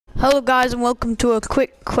Hello guys and welcome to a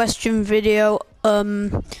quick question video.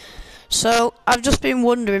 So I've just been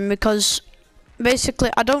wondering because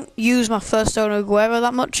basically I don't use my first owner Aguero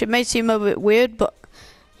that much. It may seem a bit weird, but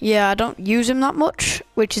yeah, I don't use him that much,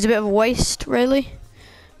 which is a bit of a waste really.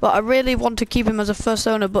 But I really want to keep him as a first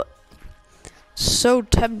owner, but so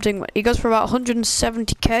tempting. He goes for about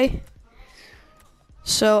 170k.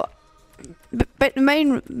 So but the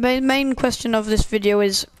main question of this video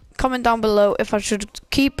is, comment down below if I should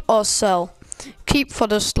keep or sell. Keep for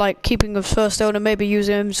just like keeping of first owner, maybe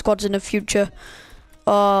using him in squads in the future,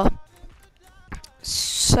 or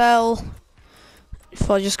sell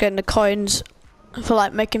for just getting the coins for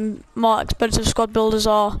like making more expensive squad builders,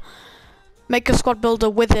 or make a squad builder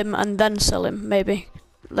with him and then sell him maybe,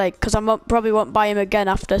 like because probably won't buy him again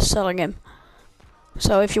after selling him.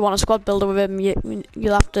 So if you want a squad builder with him,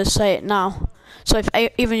 you'll have to say it now. So if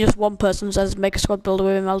even just one person says make a squad builder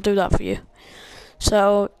with him, I'll do that for you.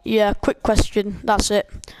 So yeah, quick question, that's it.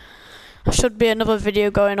 There should be another video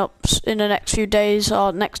going up in the next few days,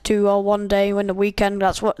 or next 2 or 1 day when the weekend.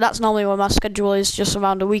 That's normally when my schedule is, just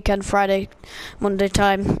around the weekend, Friday, Monday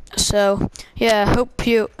time. So yeah, hope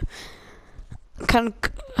you can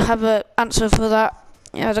have an answer for that.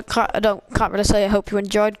 Yeah, I can't really say I hope you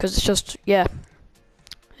enjoyed, because it's just, yeah,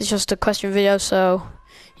 it's just a question video. So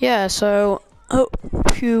yeah, so hope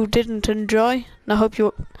you didn't enjoy, and I hope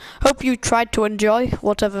you tried to enjoy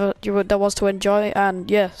whatever there was to enjoy, and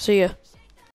yeah, see ya.